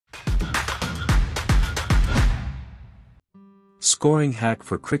Scoring hack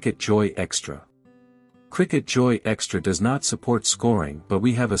for Cricut Joy Xtra. Cricut Joy Xtra does not support scoring, but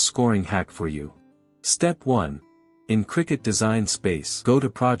we have a scoring hack for you. Step 1. In Cricut Design Space, go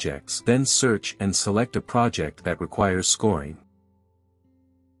to Projects, then search and select a project that requires scoring.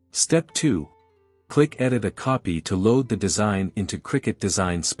 Step 2. Click Edit a copy to load the design into Cricut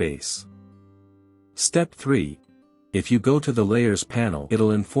Design Space. Step 3. If you go to the Layers panel, it'll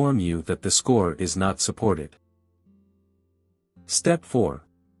inform you that the score is not supported. Step 4.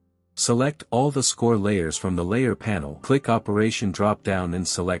 Select all the score layers from the Layer panel, click Operation drop-down and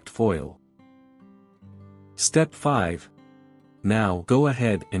select Foil. Step 5. Now go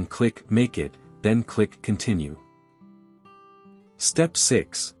ahead and click Make It, then click Continue. Step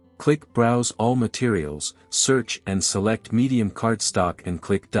 6. Click Browse All Materials, search and select Medium Cardstock and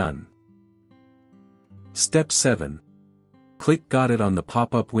click Done. Step 7. Click Got It on the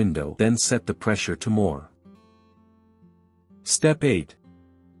pop-up window, then set the pressure to More. Step 8.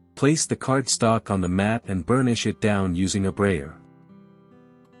 Place the cardstock on the mat and burnish it down using a brayer.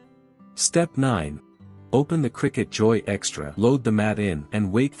 Step 9. Open the Cricut Joy Xtra, load the mat in,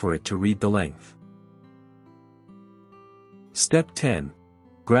 and wait for it to read the length. Step 10.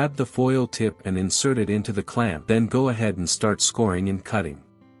 Grab the foil tip and insert it into the clamp, then go ahead and start scoring and cutting.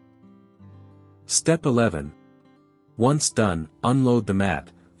 Step 11. Once done, unload the mat,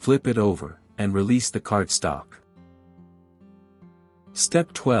 flip it over, and release the cardstock.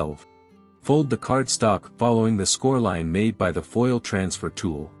 Step 12. Fold the cardstock following the score line made by the foil transfer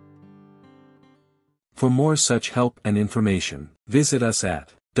tool. For more such help and information, visit us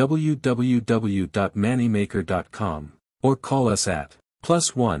at www.mannymaker.com or call us at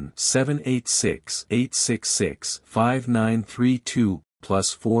 +1 786 866 5932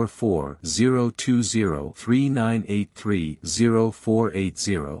 +44 020 3983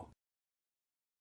 0480.